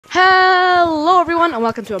Hello everyone and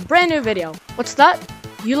welcome to a brand new video. What's that?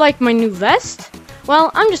 You like my new vest?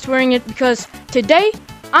 Well, I'm just wearing it because today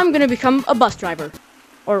I'm gonna become a bus driver.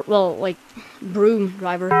 Or, well, like, broom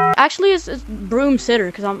driver. Actually, it's broom sitter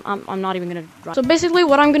because I'm not even gonna drive. So basically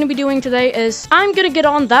what I'm gonna be doing today is I'm gonna get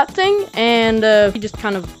on that thing and just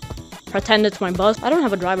kind of pretend it's my bus. I don't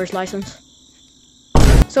have a driver's license.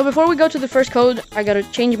 So before we go to the first code, I gotta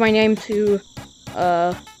change my name to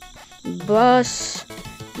bus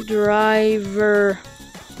driver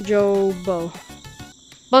Jobo.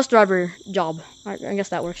 Bus driver job. I guess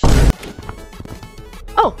that works.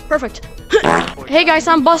 Oh, perfect. Hey guys,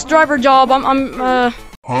 I'm bus driver job. Huh?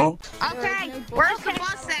 Okay, where's the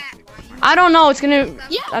bus at? I don't know. It's gonna.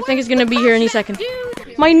 I think it's gonna be here any second.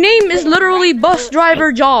 My name is literally bus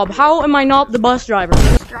driver job. How am I not the bus driver?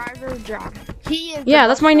 Driver job. He is. Yeah,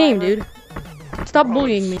 that's my name, dude. Stop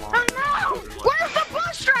bullying me. Oh no! Where's the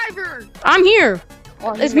bus driver? I'm here.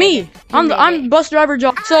 It's me. I'm bus driver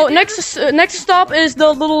job. So next stop is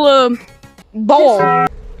the little ball.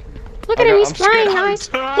 Look at him, he's flying, guys.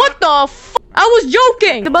 What the f? I was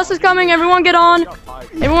joking. The bus is coming. Everyone get on.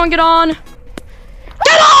 Everyone get on.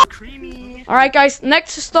 Get on! All right, guys.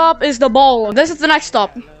 Next stop is the ball. This is the next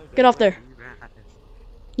stop. Get off there.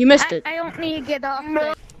 You missed it. I don't need to get off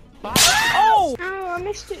there. Oh! Oh, I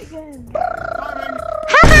missed it again.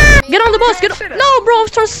 Get on the bus. Get on. No, bro. I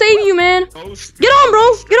was trying to save you, man. Get on,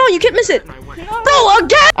 bro. Get on. You can't miss it. Bro,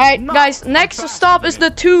 again. All right, guys. Next stop is the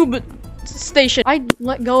tube station. I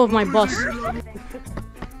let go of my bus.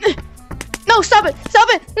 No, stop it. Stop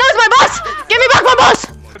it. No, it's my bus. Give me back my bus.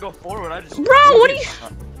 Go forward. I just Bro, what are you?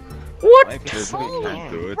 What?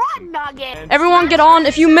 Run, nugget. Everyone get on.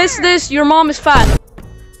 If you miss this, your mom is fat.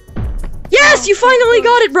 Yes, you finally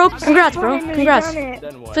got it, bro. Congrats, bro. Congrats.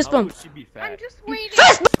 Fist bump. I'm just waiting.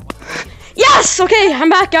 Fist bump. Yes. Okay, I'm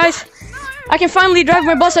back, guys. I can finally drive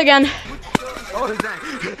my bus again.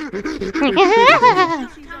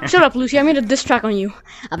 Shut up, Lucy. I made a diss track on you.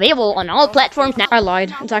 Available on all platforms now. I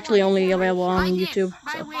lied. It's actually only available on YouTube.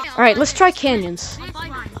 So. Alright, let's try canyons.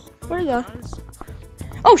 Where's that?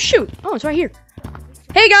 Oh, shoot. Oh, it's right here.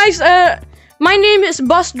 Hey, guys. My name is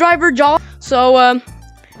Bus Driver Job. So,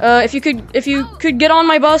 if you could get on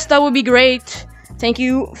my bus, that would be great. Thank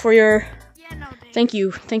you for your... Thank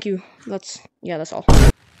you. That's all.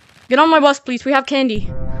 Get on my bus, please. We have candy.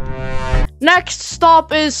 Next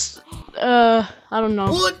stop is... I don't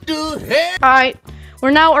know. What the heck? Alright,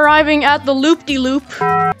 we're now arriving at the loop-de-loop.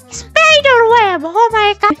 Spider web! Oh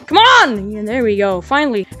my god! Come on! Yeah, there we go,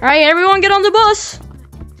 finally. Alright, everyone get on the bus!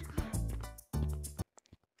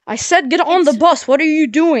 I said get on the bus, what are you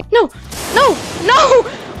doing? No!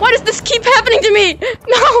 Why does this keep happening to me?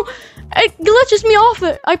 No! It glitches me off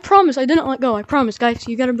it. I promise, I didn't let go. I promise, guys,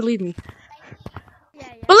 you gotta believe me.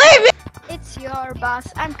 Yeah. Believe me! It's your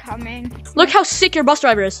bus. I'm coming. Look how sick your bus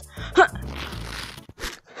driver is. Huh.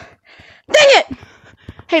 Dang it!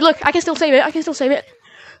 Hey, look, I can still save it.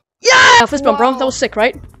 Yeah! Fist bump, bro. That was sick,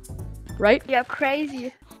 right? Right? You're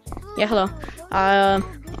crazy. Yeah, hello.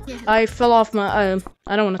 I fell off my,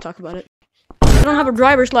 I don't want to talk about it. I don't have a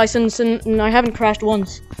driver's license and I haven't crashed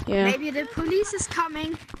once. Yeah. Maybe the police is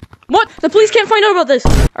coming. What? The police can't find out about this!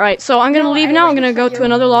 Alright, so I'm gonna leave now. I'm gonna go to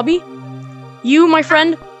another lobby. You, my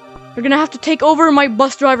friend, you're gonna have to take over my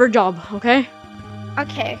bus driver job, okay?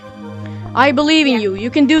 Okay. I believe in you. You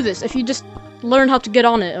can do this if you just learn how to get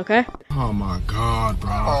on it, okay? Oh my god,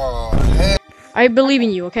 bro. I believe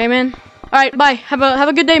in you, okay, man? Alright, bye. Have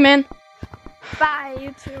a good day, man. Bye,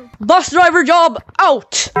 you too. Bus driver job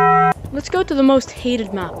out! Let's go to the most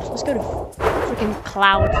hated map. Let's go to freaking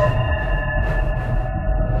Cloud.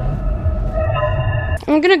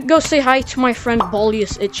 I'm gonna go say hi to my friend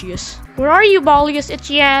Ballius Itchius. Where are you, Ballius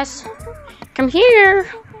Itchius? Come here.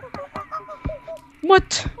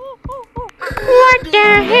 What? What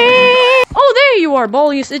the heck? Oh, there you are,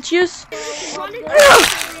 Ballius Itchius.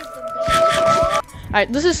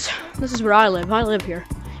 Alright, this is where I live. I live here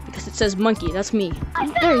because it says monkey. That's me.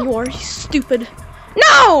 There you are, you stupid.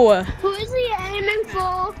 No! Who is he aiming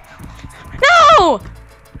for? No!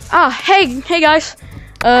 Ah, hey guys.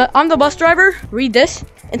 I'm the bus driver. Read this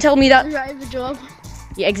and tell me that. Driver job.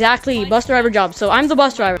 Yeah, exactly. Bus driver job. So I'm the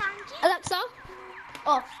bus driver. Alexa.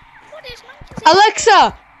 Oh. What is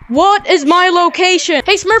Alexa, what is my location?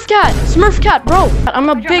 Hey, Smurf Cat, bro. I'm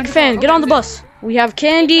a big fan. Get on the bus. We have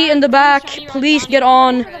candy in the back. Please get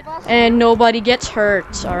on, and nobody gets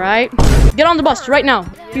hurt. All right. Get on the bus right now.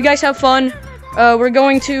 You guys have fun. We're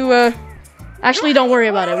going to. Actually, don't worry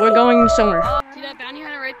about it. We're going somewhere. See that bounty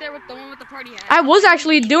hunter right there with the one with the party hat? I was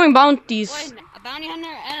actually doing bounties. Wait a minute, a bounty hunter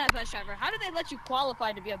and a bus driver. How do they let you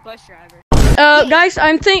qualify to be a bus driver? guys,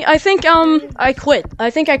 I think I quit. I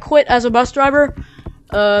think I quit as a bus driver.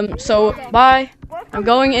 So bye. I'm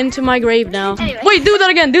going into my grave now. Wait, do that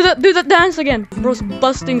again. Do that dance again. Bro's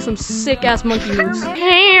busting some sick ass monkey moves.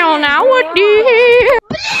 Hell, now what the hell?